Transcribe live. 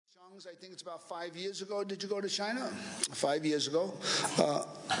I think it's about 5 years ago. Did you go to China? 5 years ago.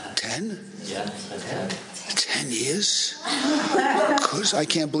 10? Yeah, 10. 10 years? Because I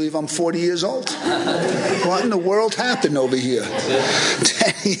can't believe I'm 40 years old. What in the world happened over here?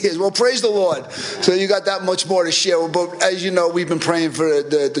 10 years. Well, praise the Lord. So you got that much more to share. But as you know, we've been praying for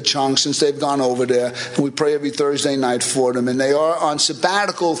the Chong since they've gone over there. And we pray every Thursday night for them. And they are on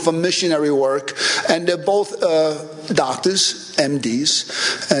sabbatical for missionary work. And they're both doctors,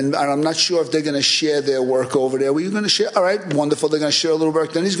 MDs. And I'm not sure if they're going to share their work over there. Were you going to share? All right, wonderful. They're going to share a little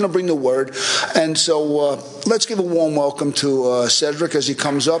work. Then he's going to bring the word. And so let's give a warm welcome to Cedric as he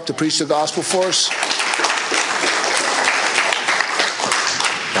comes up to preach the gospel for us.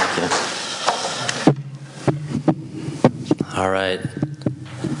 Thank you. All right.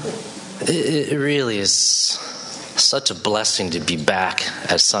 It really is such a blessing to be back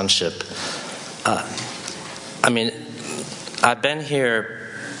at Sonship. I've been here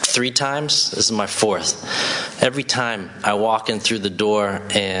 3 times. This is my 4th. Every time I walk in through the door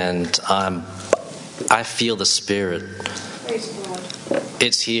and I feel the Spirit. Praise God.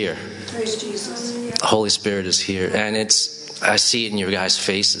 It's here. Praise Jesus. The Holy Spirit is here. And I see it in your guys'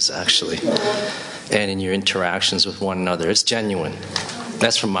 faces, actually. And in your interactions with one another. It's genuine.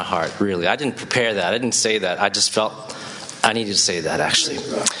 That's from my heart, really. I didn't prepare that. I didn't say that. I just felt I needed to say that, actually.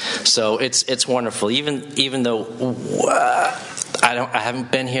 So it's wonderful. Even though I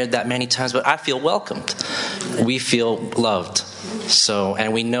haven't been here that many times, but I feel welcomed. We feel loved. So,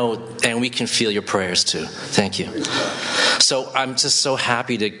 and we know, and we can feel your prayers too. Thank you. So I'm just so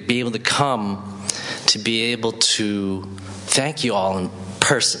happy to be able to come, to be able to thank you all in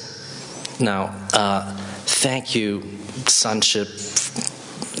person. Now, thank you, Sonship,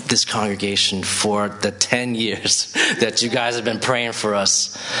 this congregation, for the 10 years that you guys have been praying for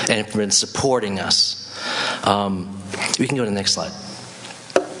us and have been supporting us. We can go to the next slide.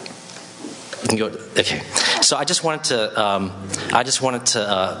 We can go. Okay. So I just wanted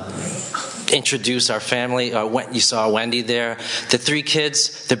to introduce our family. You saw Wendy there. The 3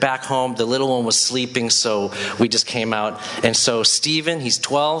 kids, they're back home. The little one was sleeping, so we just came out. And so Stephen, he's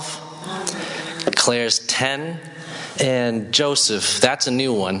 12. Claire's 10. And Joseph, that's a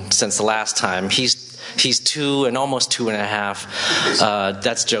new one since the last time. He's 2 and almost 2.5.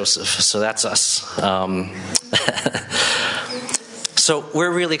 That's Joseph, so that's us. So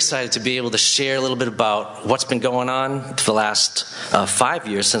we're really excited to be able to share a little bit about what's been going on for the last 5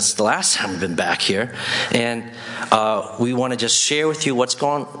 years since the last time we've been back here, and we want to just share with you what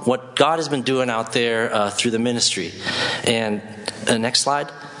God has been doing out there through the ministry. And next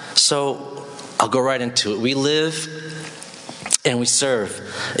slide. So I'll go right into it. We live and we serve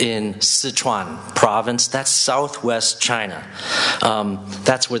in Sichuan province. That's southwest China.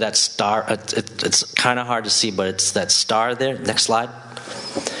 That's where that star, it's kind of hard to see, but it's that star there. Next slide.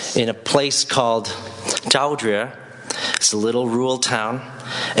 In a place called Zhaozhou. It's a little rural town.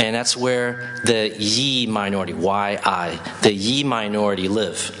 And that's where the Yi minority, Y-I, the Yi minority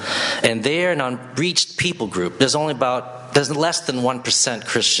live. And they're an unreached people group. There's less than 1%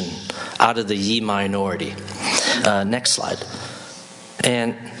 Christian out of the Yi minority. Next slide.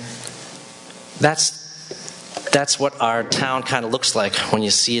 And that's what our town kind of looks like when you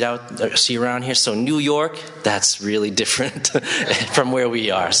see around here. So New York, that's really different from where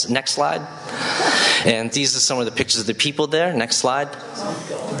we are. So next slide. And these are some of the pictures of the people there. Next slide.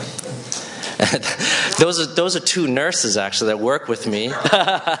 Those are 2 nurses actually that work with me,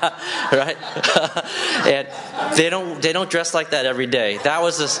 right? And they don't dress like that every day. That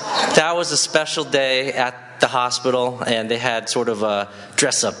was a special day at the hospital, and they had sort of a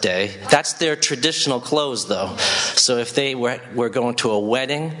dress-up day. That's their traditional clothes, though. So if they were going to a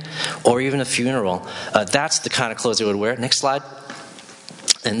wedding or even a funeral, that's the kind of clothes they would wear. Next slide.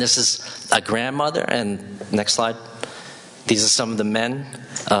 And this is a grandmother. And next slide. These are some of the men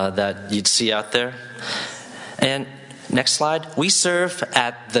that you'd see out there. And next slide. We serve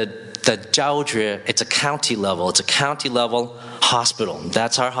at the Zhaozhou. It's a county level. It's a county level hospital.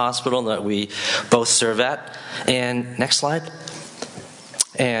 That's our hospital that we both serve at. And next slide.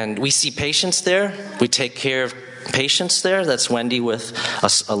 And we see patients there. We take care of patients there. That's Wendy with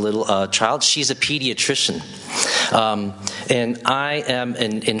a little child. She's a pediatrician. And I am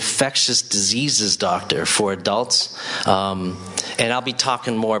an infectious diseases doctor for adults. And I'll be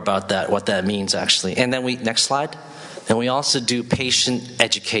talking more about that, what that means actually. And then next slide. And we also do patient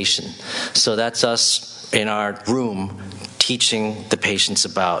education. So that's us in our room teaching the patients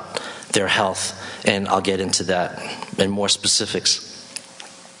about their health. And I'll get into that in more specifics.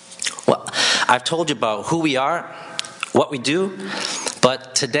 Well, I've told you about who we are, what we do,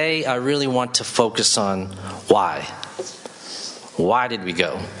 but today I really want to focus on why. Why did we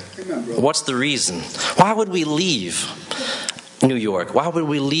go? Amen, brother. What's the reason? Why would we leave New York? Why would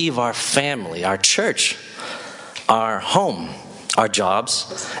we leave our family, our church, our home, our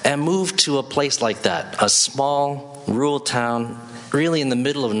jobs, and move to a place like that, a small rural town, really in the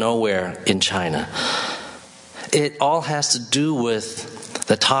middle of nowhere in China? It all has to do with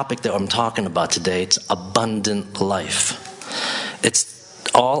the topic that I'm talking about today. It's abundant life. It's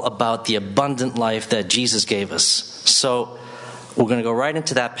all about the abundant life that Jesus gave us. So we're going to go right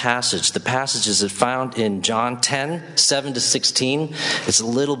into that passage. The passage is found in John 10, 7 to 16. It's a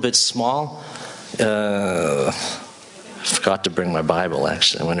little bit small. I forgot to bring my Bible,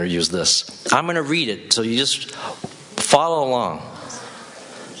 actually. I'm going to use this. I'm going to read it, so you just follow along.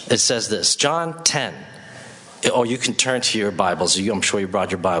 It says this, John 10. Or you can turn to your Bibles. I'm sure you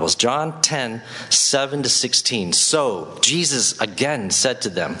brought your Bibles. John 10, 7 to 16. So Jesus again said to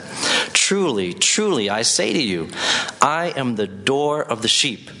them, Truly, truly, I say to you, I am the door of the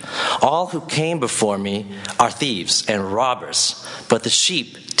sheep. All who came before me are thieves and robbers, but the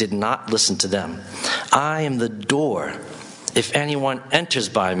sheep did not listen to them. I am the door. If anyone enters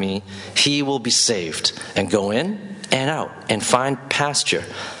by me, he will be saved, and go in and out and find pasture.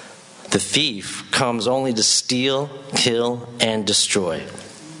 The thief comes only to steal, kill, and destroy.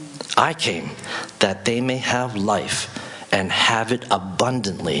 I came that they may have life and have it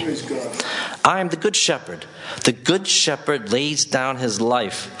abundantly. I am the good shepherd. The good shepherd lays down his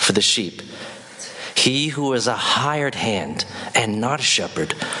life for the sheep. He who is a hired hand and not a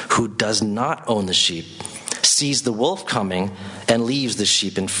shepherd, who does not own the sheep, sees the wolf coming and leaves the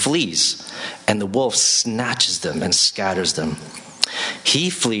sheep and flees, and the wolf snatches them and scatters them. He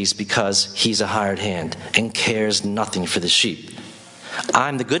flees because he's a hired hand and cares nothing for the sheep.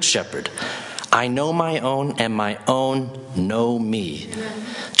 I'm the good shepherd. I know my own, and my own know me.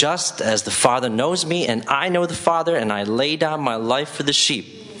 Just as the Father knows me, and I know the Father, and I lay down my life for the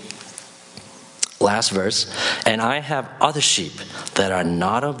sheep. Last verse. And I have other sheep that are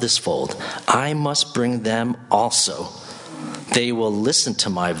not of this fold. I must bring them also. They will listen to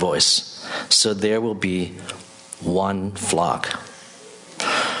my voice, so there will be one flock.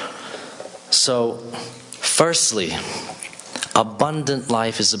 So, firstly, abundant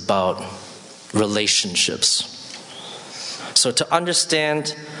life is about relationships. So to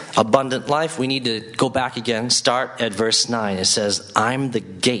understand abundant life, we need to go back again, start at verse 9. It says, I'm the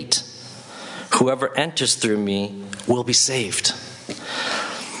gate. Whoever enters through me will be saved.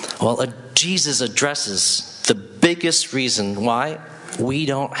 Well, Jesus addresses the biggest reason why we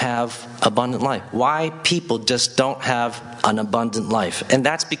don't have abundant life. Why people just don't have an abundant life. And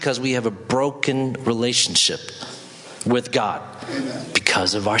that's because we have a broken relationship with God. Amen.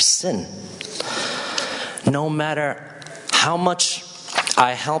 Because of our sin. No matter how much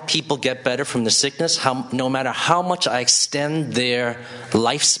I help people get better from the sickness, no matter how much I extend their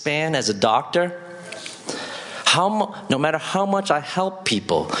lifespan as a doctor, no matter how much I help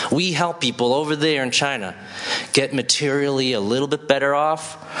people, we help people over there in China get materially a little bit better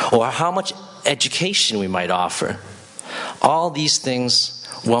off, or how much education we might offer, all these things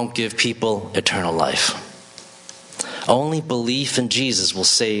won't give people eternal life. Only belief in Jesus will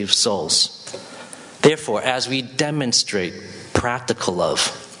save souls. Therefore, as we demonstrate practical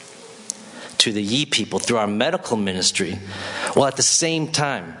love to the Yi people through our medical ministry, while at the same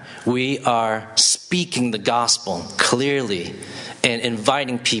time we are speaking the gospel clearly and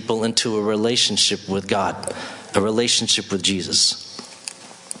inviting people into a relationship with God, a relationship with Jesus.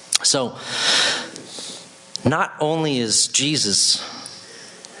 So, not only is Jesus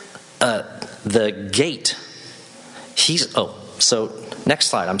the gate, so next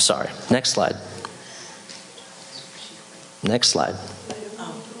slide, I'm sorry. Next slide. Next slide.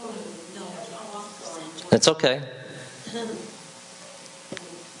 It's okay.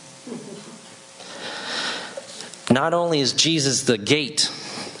 Not only is Jesus the gate,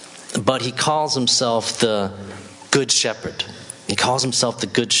 but he calls himself the good shepherd. He calls himself the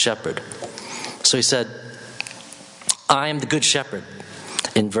good shepherd. So he said, I am the good shepherd.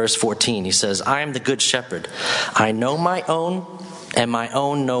 In verse 14, he says, I am the good shepherd. I know my own, and my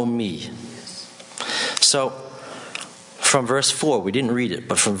own know me. So, from verse 4, we didn't read it,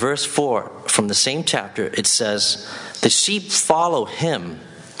 but from verse 4, from the same chapter, it says, the sheep follow him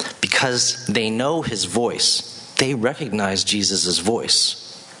because they know his voice. They recognize Jesus'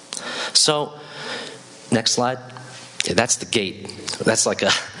 voice. So, next slide. Yeah, that's the gate. That's like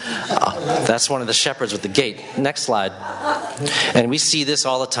that's one of the shepherds with the gate. Next slide. And we see this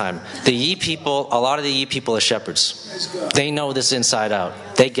all the time. The Yi people, a lot of the Yi people are shepherds. They know this inside out.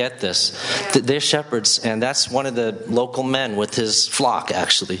 They get this. They're shepherds, and that's one of the local men with his flock,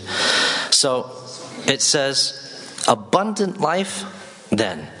 actually. So it says, Abundant life,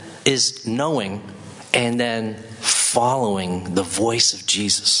 then, is knowing and then following the voice of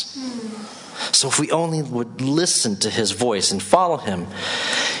Jesus. So if we only would listen to his voice and follow him,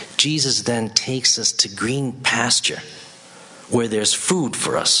 Jesus then takes us to green pasture where there's food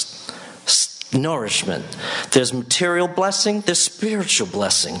for us, nourishment. There's material blessing, there's spiritual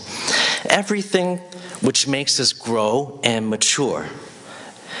blessing. Everything which makes us grow and mature.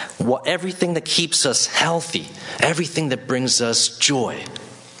 Everything that keeps us healthy. Everything that brings us joy.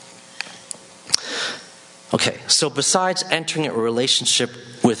 Okay, so besides entering a relationship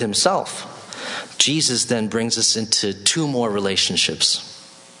with himself, Jesus then brings us into two more relationships.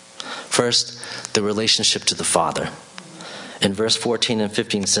 First, the relationship to the Father. In verse 14 and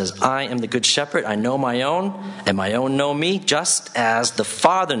 15 it says, I am the good shepherd, I know my own, and my own know me, just as the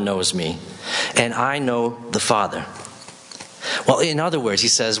Father knows me, and I know the Father. Well, in other words, he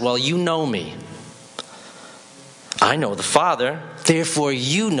says, well, you know me. I know the Father, therefore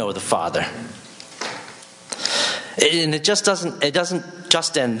you know the Father. And it doesn't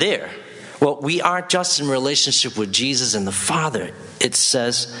just end there. Well, we aren't just in relationship with Jesus and the Father. It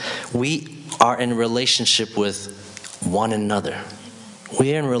says we are in relationship with one another.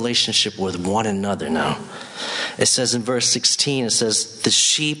 We are in relationship with one another now. It says in verse 16, it says, the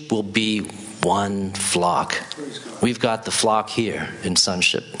sheep will be one flock. We've got the flock here in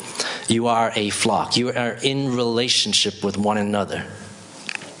sonship. You are a flock. You are in relationship with one another.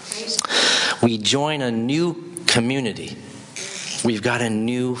 We join a new community. We've got a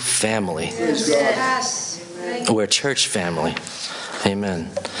new family. Yes. We're a church family. Amen.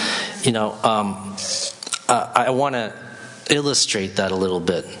 You know, I want to illustrate that a little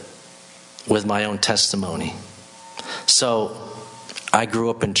bit with my own testimony. So, I grew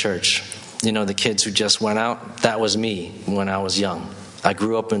up in church. You know, the kids who just went out, that was me when I was young. I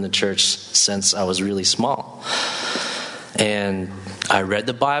grew up in the church since I was really small. And I read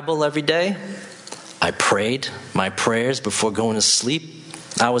the Bible every day. I prayed my prayers before going to sleep.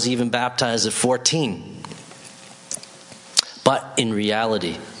 I was even baptized at 14. But in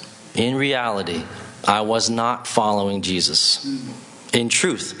reality, I was not following Jesus. In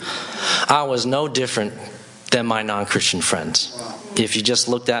truth, I was no different than my non-Christian friends. If you just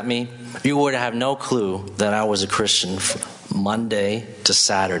looked at me, you would have no clue that I was a Christian from Monday to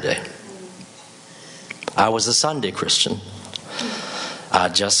Saturday. I was a Sunday Christian. I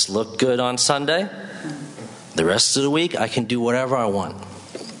just looked good on Sunday. The rest of the week, I can do whatever I want.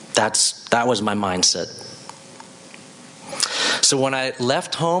 That was my mindset. So when I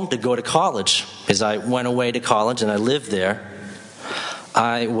left home to go to college, as I went away to college and I lived there,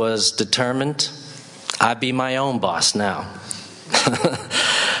 I was determined I'd be my own boss now.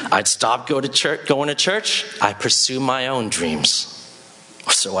 I'd stop going to church. I'd pursue my own dreams.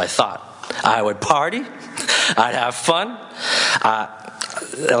 So I thought. I would party. I'd have fun.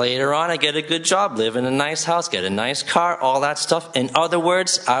 Later on, I get a good job, live in a nice house, get a nice car, all that stuff. In other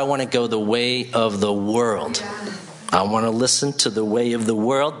words, I want to go the way of the world. I want to listen to the way of the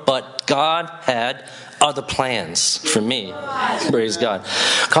world, but God had other plans for me. Praise God.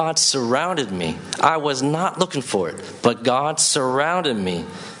 God surrounded me. I was not looking for it, but God surrounded me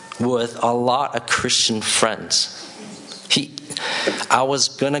with a lot of Christian friends. I was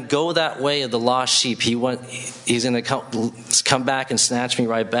going to go that way of the lost sheep. He's going to come back and snatch me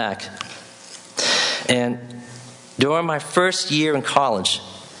right back. And during my first year in college,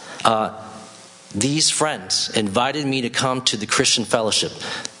 these friends invited me to come to the Christian fellowship.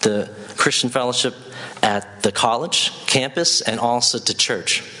 The Christian fellowship at the college campus and also to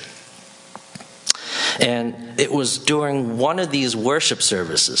church. And it was during one of these worship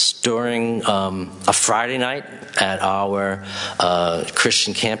services, during a Friday night at our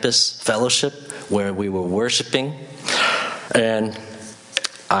Christian campus fellowship where we were worshiping. And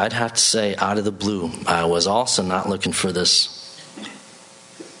I'd have to say, out of the blue, I was also not looking for this.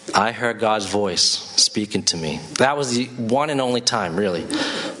 I heard God's voice speaking to me. That was the one and only time, really,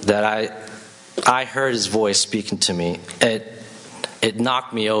 that I heard his voice speaking to me. It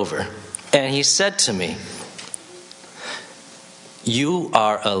knocked me over. And he said to me, you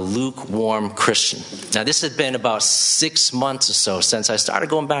are a lukewarm Christian. Now, this had been about 6 months or so since I started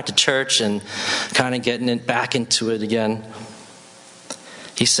going back to church and kind of getting back into it again.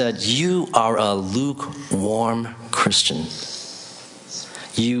 He said, you are a lukewarm Christian.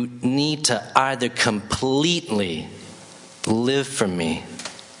 You need to either completely live for me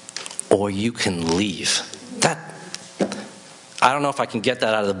or you can leave. I don't know if I can get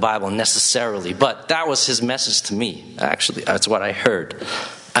that out of the Bible necessarily, but that was his message to me, actually. That's what I heard.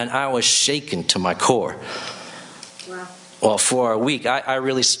 And I was shaken to my core. Wow. Well, for a week, I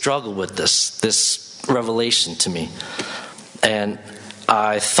really struggled with this revelation to me. And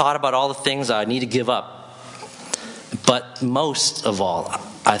I thought about all the things I need to give up. But most of all,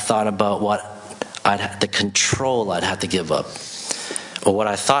 I thought about the control I'd have to give up, or what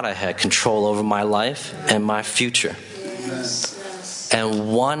I thought I had control over my life and my future.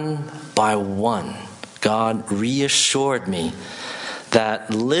 And one by one, God reassured me that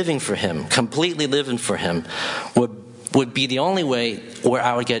living for Him, completely living for Him, would be the only way where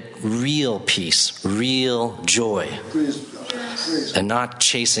I would get real peace, real joy, and not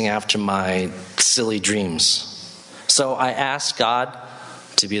chasing after my silly dreams. So I asked God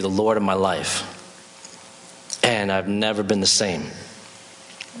to be the Lord of my life. And I've never been the same.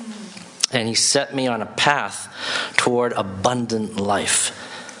 And He set me on a path toward abundant life.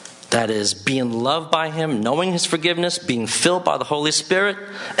 That is, being loved by Him, knowing His forgiveness, being filled by the Holy Spirit,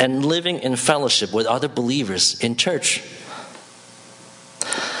 and living in fellowship with other believers in church.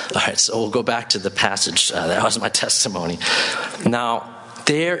 All right, so we'll go back to the passage. That was my testimony. Now,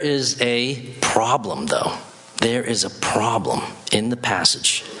 there is a problem, though. There is a problem in the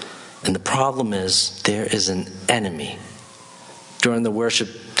passage. And the problem is there is an enemy. During the worship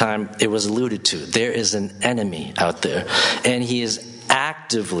time, it was alluded to. There is an enemy out there. And he is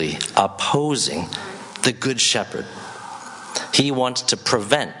actively opposing the Good Shepherd. He wants to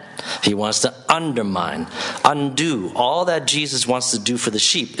prevent. He wants to undermine, undo all that Jesus wants to do for the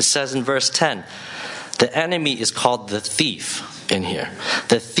sheep. It says in verse 10, the enemy is called the thief in here.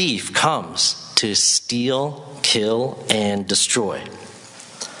 The thief comes to steal, kill, and destroy.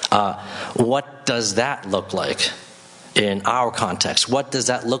 What does that look like in our context? What does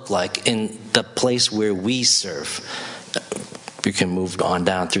that look like in the place where we serve? You can move on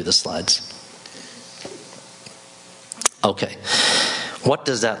down through the slides. Okay. What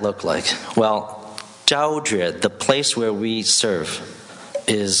does that look like? Well, Zhaozhue, the place where we serve,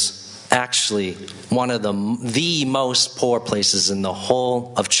 is actually one of the most poor places in the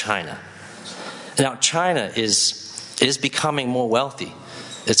whole of China. Now, China is becoming more wealthy.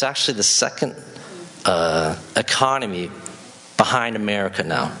 It's actually the second economy behind America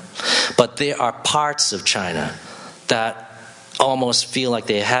now. But there are parts of China that almost feel like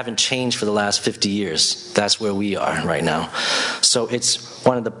they haven't changed for the last 50 years. That's where we are right now. So it's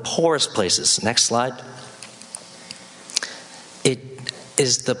one of the poorest places. Next slide. It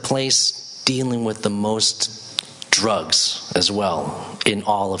is the place dealing with the most drugs as well in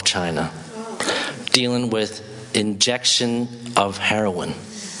all of China. Dealing with injection of heroin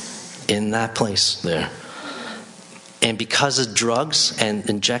in that place there. And because of drugs and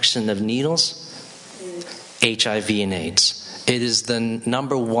injection of needles, HIV and AIDS. It is the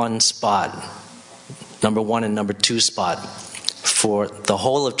number one and number two spot for the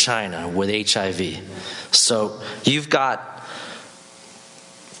whole of China with HIV. So you've got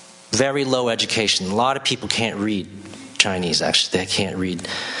very low education. A lot of people can't read Chinese, actually. They can't read.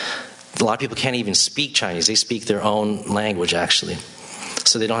 A lot of people can't even speak Chinese. They speak their own language, actually.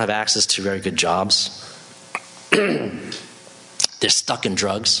 So they don't have access to very good jobs. They're stuck in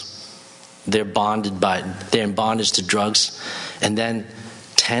drugs. They're in bondage to drugs. And then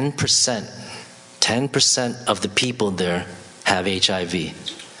 10% of the people there have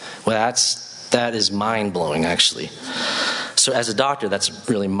HIV. Well, that is mind-blowing, actually. So as a doctor, that's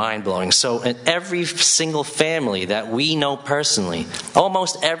really mind-blowing. So in every single family that we know personally,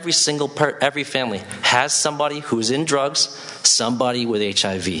 almost every family has somebody who's in drugs, somebody with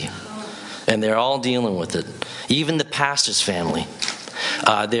HIV. And they're all dealing with it. Even the pastor's family,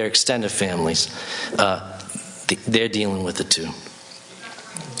 their extended families, they're dealing with it too.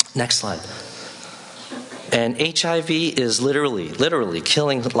 Next slide. And HIV is literally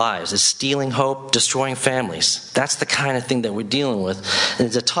killing lives. It's stealing hope, destroying families. That's the kind of thing that we're dealing with.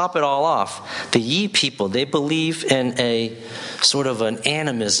 And to top it all off, the Yi people, they believe in a sort of an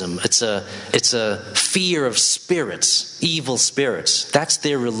animism. It's a fear of spirits, evil spirits. That's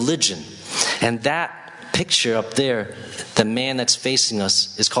their religion. And that picture up there, the man that's facing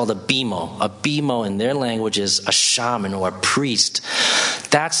us, is called a bimo. A bimo in their language is a shaman or a priest.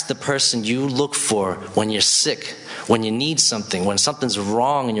 That's the person you look for when you're sick, when you need something, when something's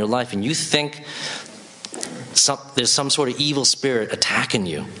wrong in your life and you think there's some sort of evil spirit attacking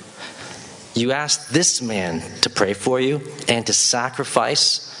you. You ask this man to pray for you and to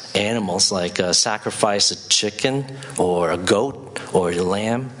sacrifice animals, like sacrifice a chicken or a goat or a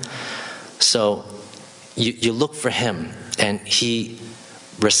lamb. So you look for him, and he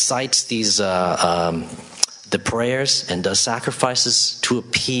recites these the prayers and does sacrifices to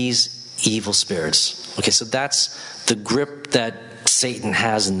appease evil spirits. Okay, so that's the grip that Satan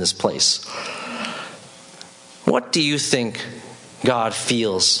has in this place. What do you think God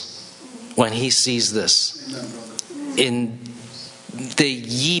feels when he sees this in the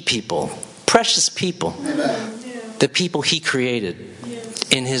ye people, precious people, the people he created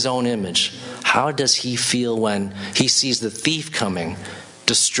in his own image. How does he feel when he sees the thief coming,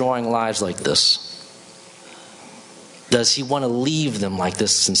 destroying lives like this? Does he want to leave them like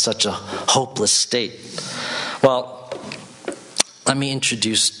this in such a hopeless state? Well, let me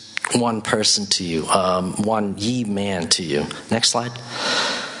introduce one person to you, one ye man to you. Next slide.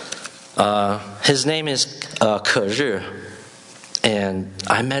 His name is Ke Zhi, and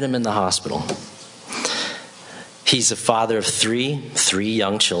I met him in the hospital. He's a father of three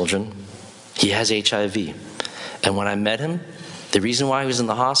young children. He has HIV. And when I met him, the reason why he was in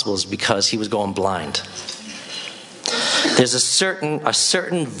the hospital is because he was going blind. There's a certain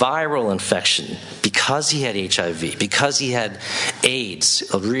viral infection because he had HIV, because he had AIDS,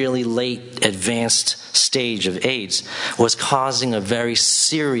 a really late advanced stage of AIDS, was causing a very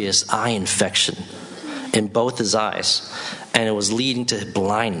serious eye infection in both his eyes, and it was leading to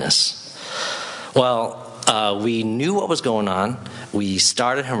blindness. Well, we knew what was going on. We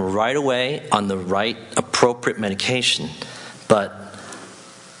started him right away on the right appropriate medication, but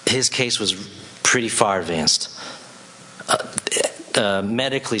his case was pretty far advanced.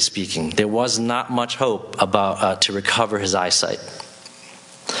 Medically speaking, there was not much hope about to recover his eyesight.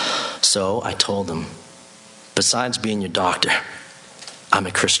 So I told him, besides being your doctor, I'm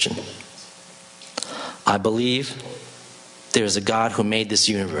a Christian. I believe there's a God who made this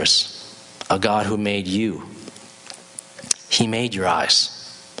universe, a God who made you. He made your eyes.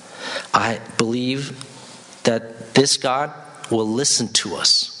 I believe that this God will listen to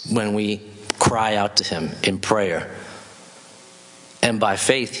us when we cry out to him in prayer. And by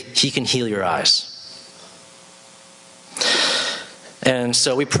faith, he can heal your eyes. And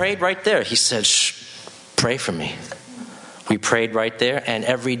so we prayed right there. He said, pray for me. We prayed right there, and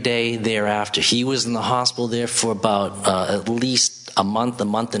every day thereafter. He was in the hospital there for about at least a month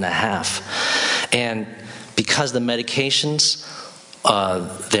and a half. And because the medications,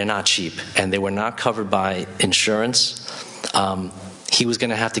 they're not cheap, and they were not covered by insurance, he was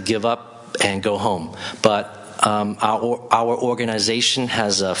going to have to give up and go home. But our organization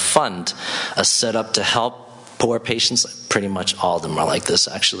has a fund set up to help poor patients. Pretty much all of them are like this,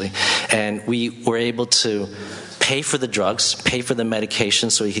 actually. And we were able to pay for the drugs, pay for the medication,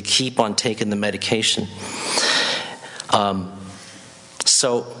 so he could keep on taking the medication.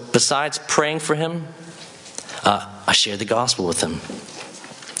 So besides praying for him, I shared the gospel with him.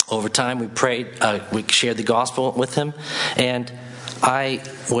 Over time, we shared the gospel with him, and I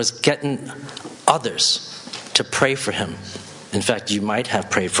was getting others to pray for him. In fact, you might have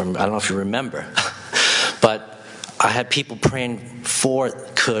prayed for him. I don't know if you remember. But I had people praying for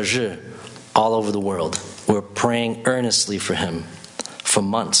Ke Zhi all over the world. We're praying earnestly for him for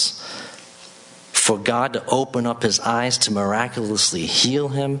months. For God to open up his eyes to miraculously heal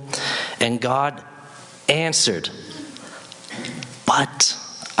him. And God answered. But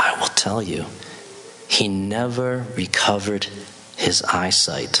I will tell you, he never recovered his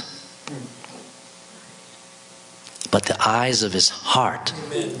eyesight. But the eyes of his heart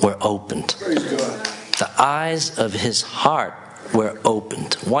were opened. The eyes of his heart were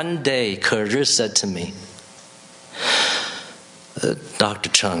opened. One day, Ke Zhi said to me, Dr.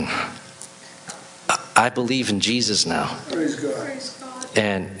 Chung, I believe in Jesus now. Praise God. Praise God.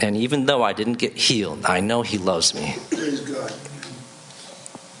 And even though I didn't get healed, I know he loves me. Praise God.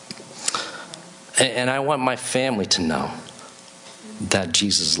 And I want my family to know that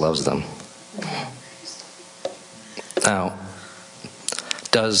Jesus loves them. Now,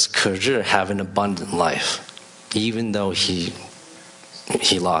 does Ke Zhi have an abundant life, even though he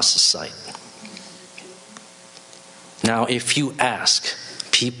lost his sight? Now, if you ask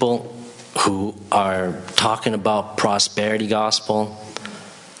people who are talking about prosperity gospel,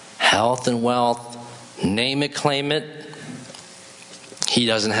 health and wealth, name it, claim it, he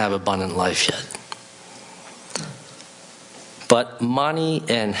doesn't have abundant life yet. But money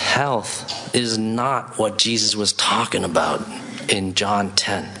and health is not what Jesus was talking about in John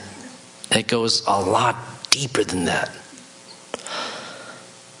 10. It goes a lot deeper than that.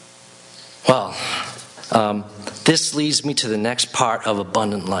 Well, this leads me to the next part of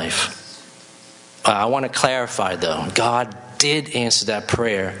abundant life. I want to clarify, though. God did answer that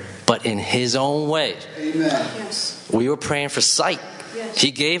prayer, but in his own way. Amen. Yes. We were praying for sight. Yes.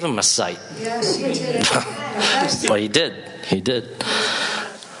 He gave him a sight. Yes, he did. But he did. He did.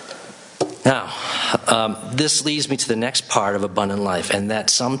 Now, this leads me to the next part of abundant life, and that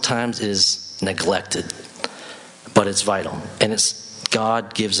sometimes is neglected, but it's vital. And it's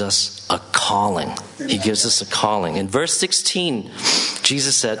God gives us a calling. He gives us a calling. In verse 16,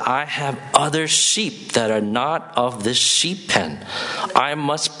 Jesus said, I have other sheep that are not of this sheep pen. I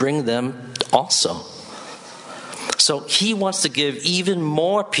must bring them also. So he wants to give even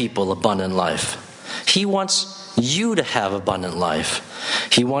more people abundant life. He wants you to have abundant life.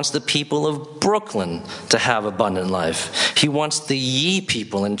 He wants the people of Brooklyn to have abundant life. He wants the Yi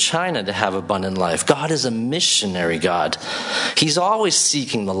people in China to have abundant life. God is a missionary God. He's always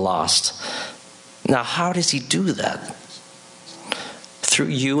seeking the lost. Now, how does he do that? Through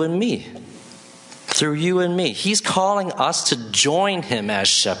you and me. Through you and me. He's calling us to join him as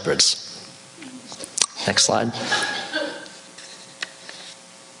shepherds. Next slide.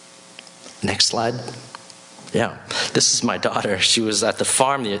 Next slide. Yeah, this is my daughter. She was at the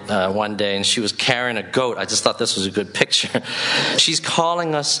farm one day, and she was carrying a goat. I just thought this was a good picture. He is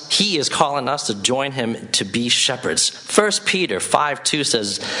calling us to join him to be shepherds. 1 Peter 5:2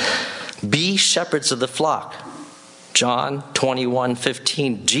 says, be shepherds of the flock. John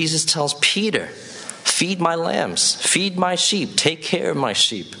 21:15, Jesus tells Peter, feed my lambs, feed my sheep, take care of my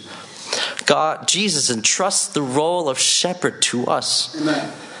sheep. Jesus entrusts the role of shepherd to us.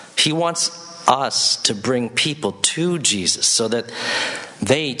 Amen. He wants us to bring people to Jesus so that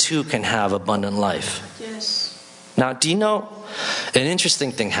they too can have abundant life. Yes. Now, do you know an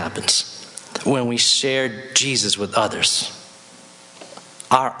interesting thing happens when we share Jesus with others?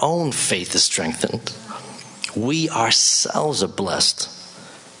 Our own faith is strengthened. We ourselves are blessed.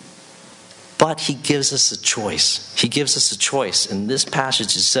 But he gives us a choice. He gives us a choice. In this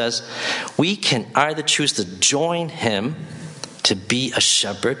passage it says, we can either choose to join him to be a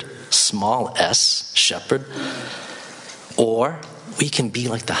shepherd, small s, shepherd, or we can be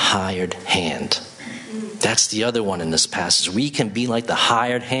like the hired hand. That's the other one in this passage. We can be like the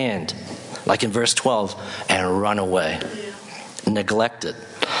hired hand, like in verse 12, and run away, neglect it.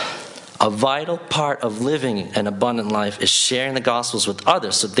 A vital part of living an abundant life is sharing the Gospels with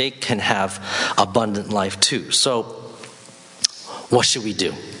others so they can have abundant life too. So, what should we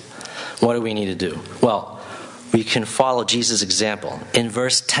do? What do we need to do? Well, we can follow Jesus' example. In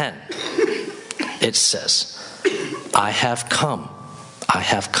verse 10, it says, I have come,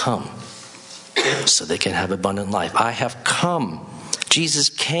 so they can have abundant life. I have come. Jesus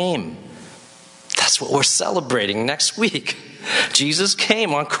came. That's what we're celebrating next week. Jesus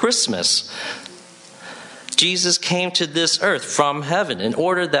came on Christmas. Jesus came to this earth from heaven in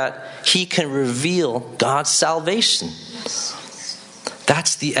order that he can reveal God's salvation.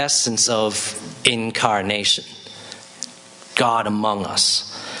 That's the essence of incarnation. God among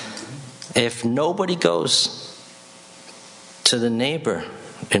us. If nobody goes to the neighbor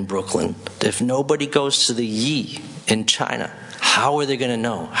in Brooklyn, if nobody goes to the Yi in China, how are they going to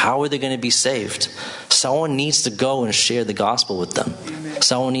know? How are they going to be saved? Someone needs to go and share the gospel with them.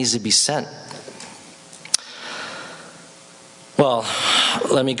 Someone needs to be sent. Well,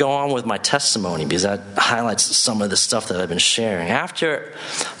 let me go on with my testimony because that highlights some of the stuff that I've been sharing. After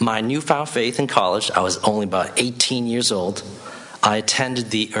my newfound faith in college, I was only about 18 years old. I attended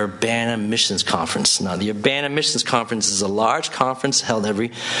the Urbana Missions Conference. Now, the Urbana Missions Conference is a large conference held every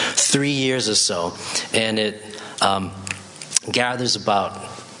 3 years or so, and it gathers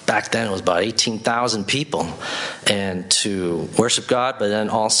back then it was about 18,000 people, and to worship God, but then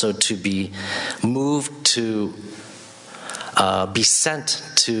also to be moved to be sent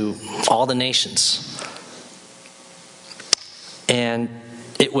to all the nations. And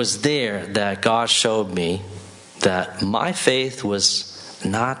it was there that God showed me that my faith was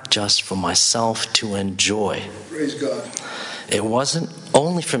not just for myself to enjoy. Praise God. It wasn't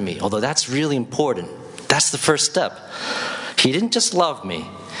only for me, although that's really important. That's the first step. He didn't just love me,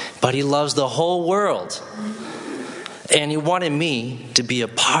 but he loves the whole world. And he wanted me to be a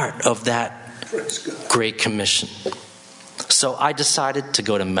part of that Great Commission. So I decided to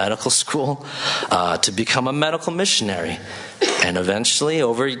go to medical school to become a medical missionary. And eventually,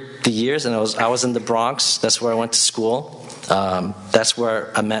 over the years, and I was in the Bronx. That's where I went to school. That's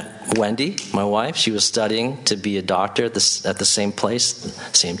where I met Wendy, my wife. She was studying to be a doctor at the same place,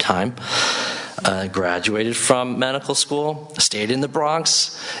 same time. Graduated from medical school, stayed in the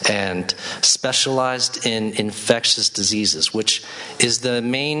Bronx, and specialized in infectious diseases, which is the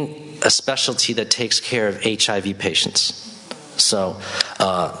main specialty that takes care of HIV patients. So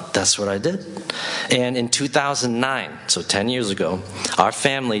that's what I did. And in 2009, so 10 years ago, our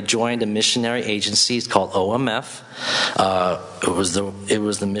family joined a missionary agency. It's called OMF. It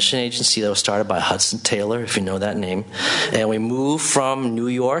was the mission agency that was started by Hudson Taylor, if you know that name. And we moved from New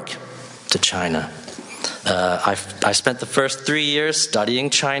York to China. I spent the first 3 years studying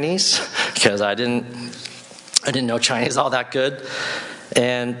Chinese because I didn't know Chinese all that good.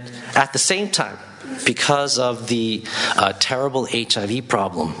 And at the same time, because of the terrible HIV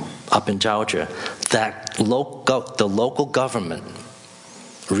problem up in Georgia, that the local government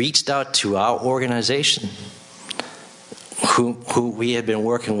reached out to our organization, who we had been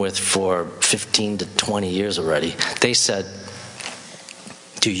working with for 15 to 20 years already. They said,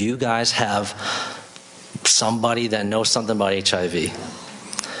 do you guys have somebody that knows something about HIV?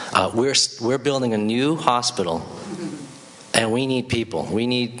 We're building a new hospital, and we need people. We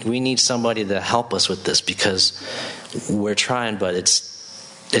need somebody to help us with this, because we're trying, but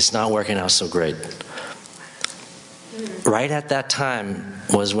it's not working out so great. Right at that time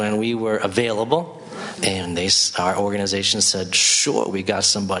was when we were available, and our organization said, sure, we got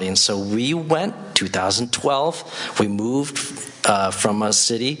somebody. And so we went, 2012, we moved from a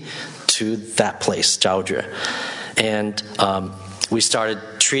city to that place, Georgia. And we started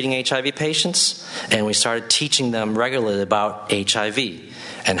treating HIV patients, and we started teaching them regularly about HIV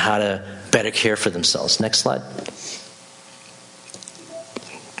and how to better care for themselves. Next slide.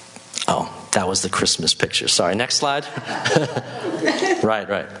 Oh, that was the Christmas picture. Sorry, next slide.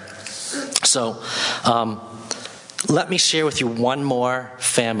 Right. So, let me share with you one more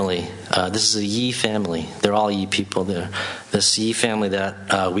family. This is a Yi family. They're all Yi people. They're this Yi family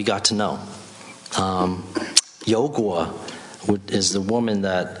that we got to know. Yoguo is the woman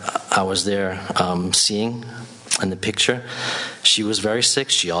that I was there seeing in the picture. She was very sick.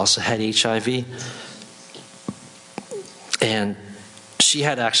 She also had HIV. And she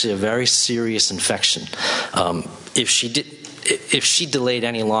had actually a very serious infection. If she delayed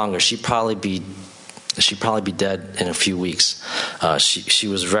any longer, she'd probably be dead in a few weeks. She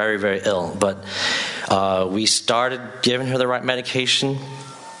was very, very ill. But we started giving her the right medication.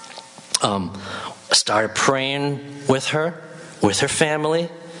 Started praying with her family.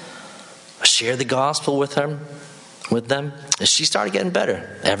 Shared the gospel with them. And she started getting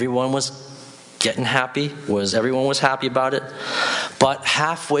better. Everyone was getting happy. Everyone was happy about it. But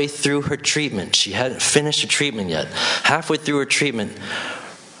halfway through her treatment, she hadn't finished her treatment yet. Halfway through her treatment,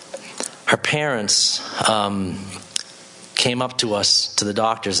 her parents came up to us, to the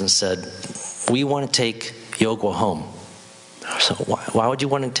doctors, and said, we want to take Yoguo home. So why would you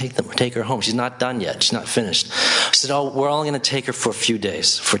want to take her home? She's not done yet. She's not finished. I said, we're only going to take her for a few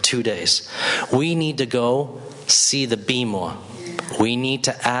days, for 2 days. We need to go see the Bimo. We need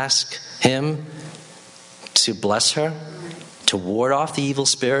to ask him to bless her, to ward off the evil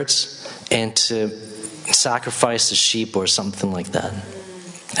spirits, and to sacrifice a sheep or something like that.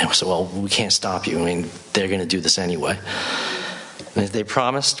 And we said, well, we can't stop you. I mean, they're going to do this anyway. And they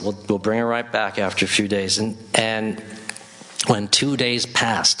promised, we'll bring her right back after a few days. And when 2 days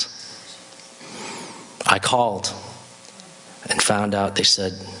passed, I called and found out, they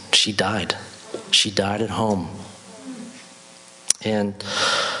said, she died. She died at home. And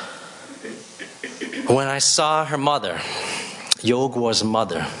when I saw her mother, Yoguo's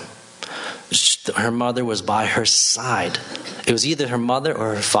mother, her mother was by her side. It was either her mother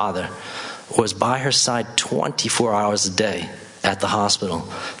or her father was by her side 24 hours a day at the hospital.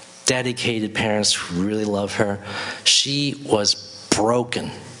 Dedicated parents who really love her. She was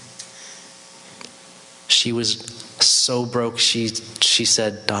broken. She was so broke. She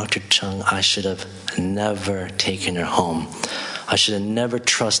said, Dr. Chung, I should have never taken her home. I should have never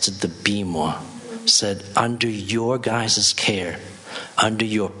trusted the Bimo. Said, under your guys' care, under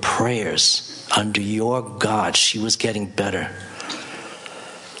your prayers, under your God, she was getting better.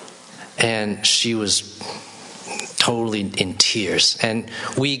 And she was totally in tears. And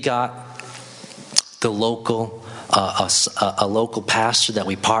we got the local, a local pastor that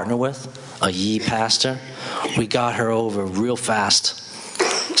we partner with, a Yi pastor. We got her over real fast.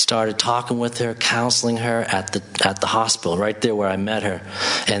 Started talking with her, counseling her at the hospital, right there where I met her.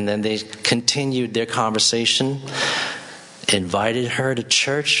 And then they continued their conversation, invited her to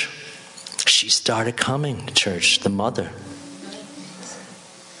church. She started coming to church, the mother.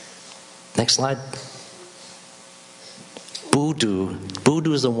 Next slide.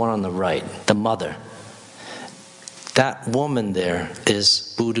 Budu is the one on the right, the mother. That woman there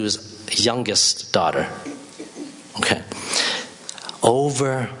is Budu's youngest daughter. Okay.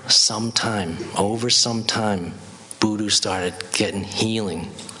 Over some time, Budu started getting healing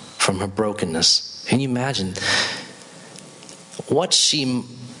from her brokenness. Can you imagine what she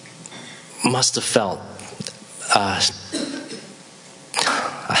must have felt? I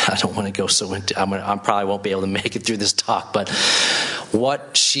don't want to go so into. I probably won't be able to make it through this talk, but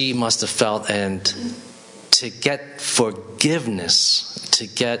what she must have felt, and to get forgiveness, to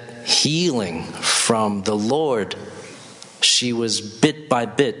get healing from the Lord. She was bit by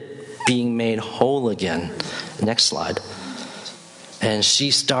bit being made whole again. Next slide. And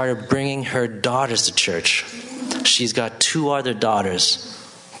she started bringing her daughters to church. She's got 2 other daughters.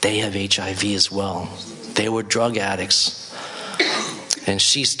 They have HIV as well. They were drug addicts. And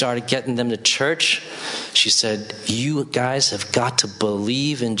she started getting them to church. She said, you guys have got to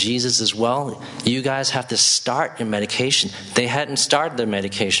believe in Jesus as well. You guys have to start your medication. They hadn't started their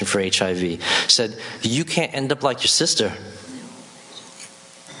medication for HIV. She said, you can't end up like your sister.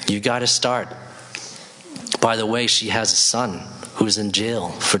 You got to start. By the way, she has a son who's in jail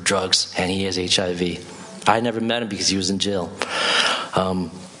for drugs, and he has HIV. I never met him because he was in jail.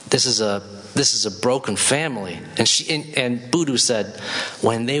 This is a broken family. And Budu said,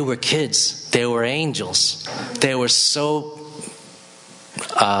 when they were kids, they were angels. They were so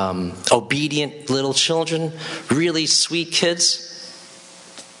obedient little children, really sweet kids.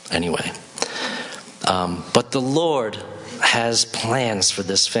 Anyway, but the Lord has plans for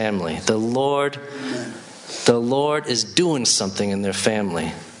this family. The Lord is doing something in their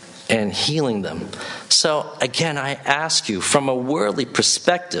family and healing them. So again, I ask you, from a worldly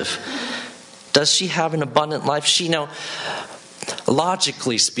perspective, does she have an abundant life?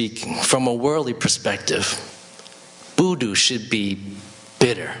 Logically speaking, from a worldly perspective, Budu should be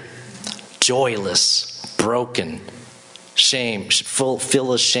bitter, joyless, broken,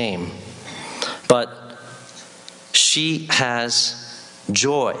 full of shame. But she has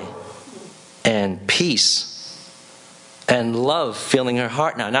joy and peace and love filling her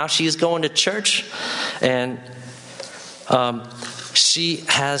heart now. Now she's going to church, and she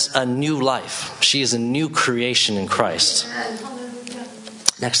has a new life. She is a new creation in Christ.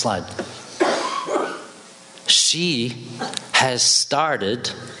 Next slide. She has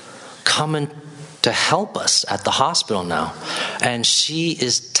started coming to help us at the hospital now. And she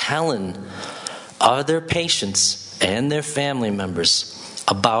is telling other patients and their family members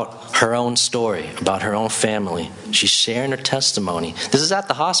about her own story, about her own family. She's sharing her testimony. This is at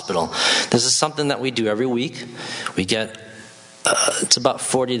the hospital. This is something that we do every week. We get it's about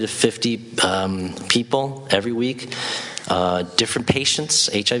 40 to 50 people every week, different patients,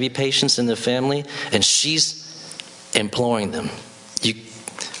 HIV patients in their family, and she's imploring them, you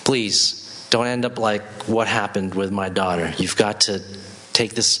please don't end up like what happened with my daughter. You've got to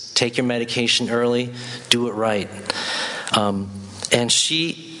take your medication early, do it right. And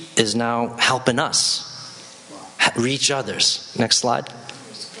she is now helping us reach others. Next slide.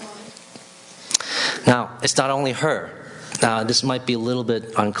 Now, it's not only her. Now, this might be a little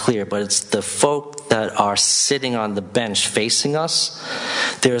bit unclear, but it's the folk that are sitting on the bench facing us.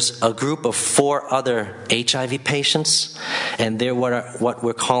 There's a group of 4 other HIV patients, and they're what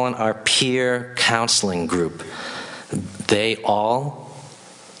we're calling our peer counseling group. They all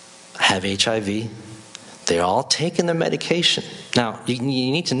have HIV. They're all taking their medication. Now, you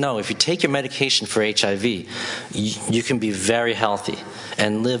need to know, if you take your medication for HIV, you can be very healthy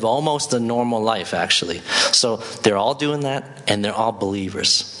and live almost a normal life, actually. So they're all doing that, and they're all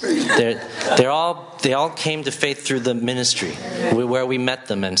believers. They all came to faith through the ministry where we met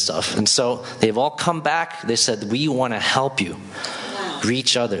them and stuff. And so they've all come back. They said, we want to help you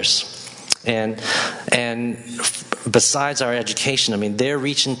reach others. And besides our education, I mean, they're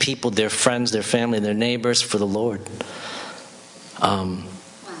reaching people, their friends, their family, their neighbors for the Lord.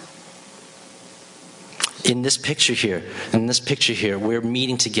 In this picture here, we're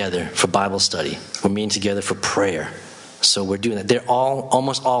meeting together for Bible study. We're meeting together for prayer. So we're doing that.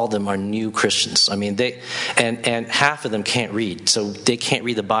 Almost all of them are new Christians. I mean, and half of them can't read, so they can't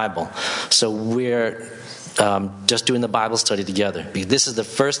read the Bible. So we're just doing the Bible study together. Because this is the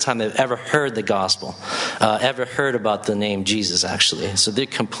first time they've ever heard the gospel, ever heard about the name Jesus, actually. So they're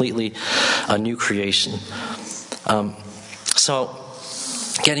completely a new creation. So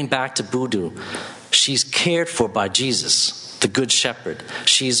getting back to Budu, she's cared for by Jesus, the Good Shepherd.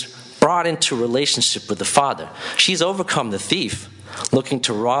 She's brought into relationship with the Father. She's overcome the thief looking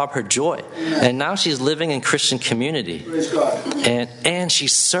to rob her joy. And now she's living in Christian community. Praise God. And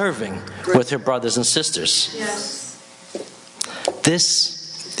she's serving with her brothers and sisters. Yes.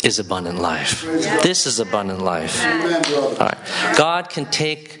 This is abundant life. This is abundant life. Amen, brother. All right. God can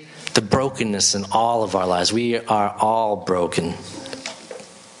take the brokenness in all of our lives. We are all broken.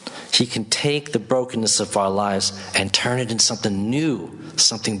 He can take the brokenness of our lives and turn it into something new,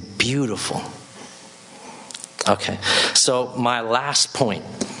 something beautiful. Okay, so my last point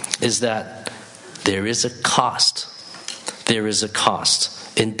is that there is a cost. There is a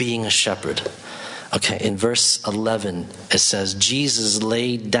cost in being a shepherd. Okay, in verse 11, it says, Jesus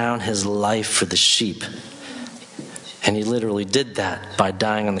laid down his life for the sheep. And he literally did that by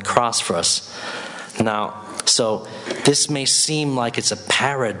dying on the cross for us. Now, so this may seem like it's a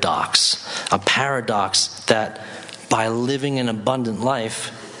paradox that by living an abundant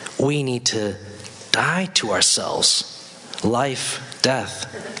life, we need to die to ourselves. Life,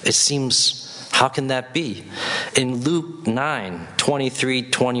 death. It seems, how can that be? In Luke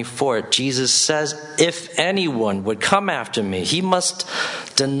 9:23-24, Jesus says, if anyone would come after me, he must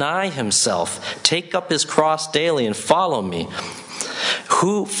deny himself, take up his cross daily, and follow me.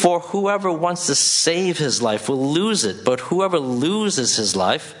 For whoever wants to save his life will lose it, but whoever loses his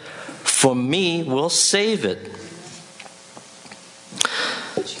life for me will save it.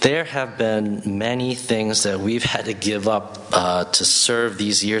 There have been many things that we've had to give up to serve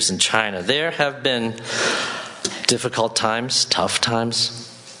these years in China. There have been difficult times, tough times.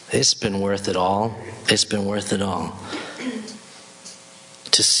 It's been worth it all. It's been worth it all.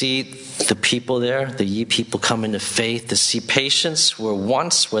 To see the people there, the Yi people come into faith, to see patients who were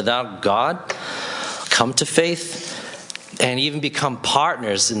once without God come to faith and even become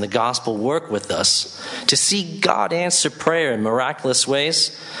partners in the gospel work with us. To see God answer prayer in miraculous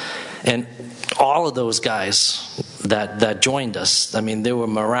ways. And all of those guys that joined us, I mean, there were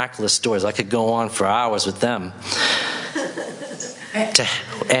miraculous stories. I could go on for hours with them.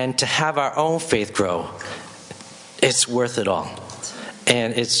 And to have our own faith grow, it's worth it all.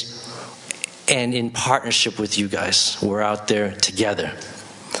 And in partnership with you guys, we're out there together.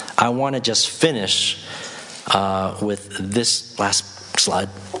 I want to just finish with this last slide.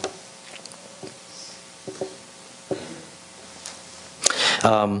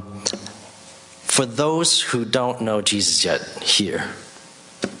 For those who don't know Jesus yet here,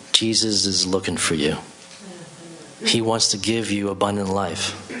 Jesus is looking for you. He wants to give you abundant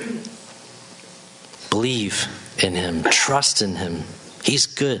life. Believe in him. Trust in him. He's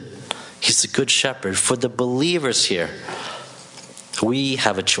good. He's a good shepherd. For the believers here, we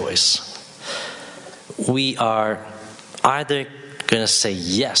have a choice. We are either going to say,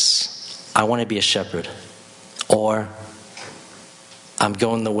 yes, I want to be a shepherd, or I'm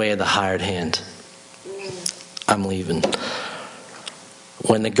going the way of the hired hand. I'm leaving.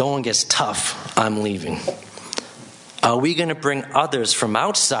 When the going gets tough, I'm leaving. Are we going to bring others from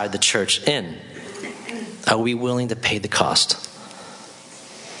outside the church in? Are we willing to pay the cost?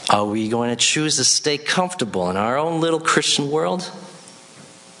 Are we going to choose to stay comfortable in our own little Christian world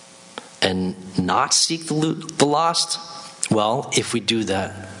and not seek the lost? Well, if we do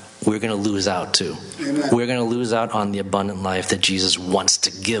that, we're going to lose out too. Amen. We're going to lose out on the abundant life that Jesus wants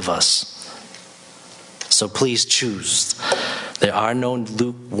to give us. So please choose. There are no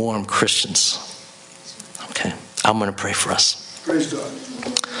lukewarm Christians. Okay, I'm going to pray for us. Praise God.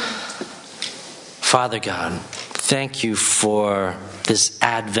 Father God, thank you for this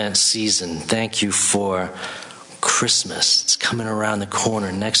Advent season. Thank you for Christmas. It's coming around the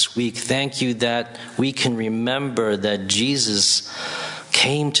corner next week. Thank you that we can remember that Jesus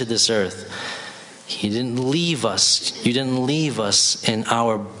came to this earth. He didn't leave us. You didn't leave us in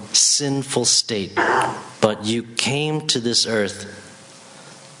our sinful state, but you came to this earth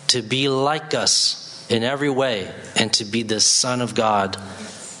to be like us in every way and to be the Son of God,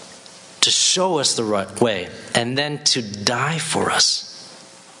 to show us the right way, and then to die for us.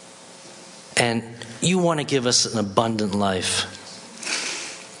 And you want to give us an abundant life.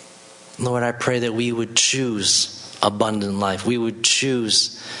 Lord, I pray that we would choose abundant life. We would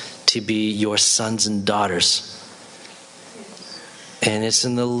choose to be your sons and daughters. And it's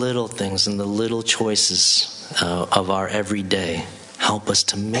in the little things, in the little choices of our everyday. Help us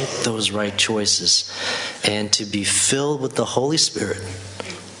to make those right choices and to be filled with the Holy Spirit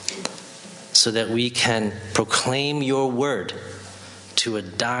so that we can proclaim your word to a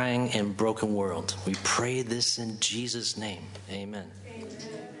dying and broken world. We pray this in Jesus' name. Amen.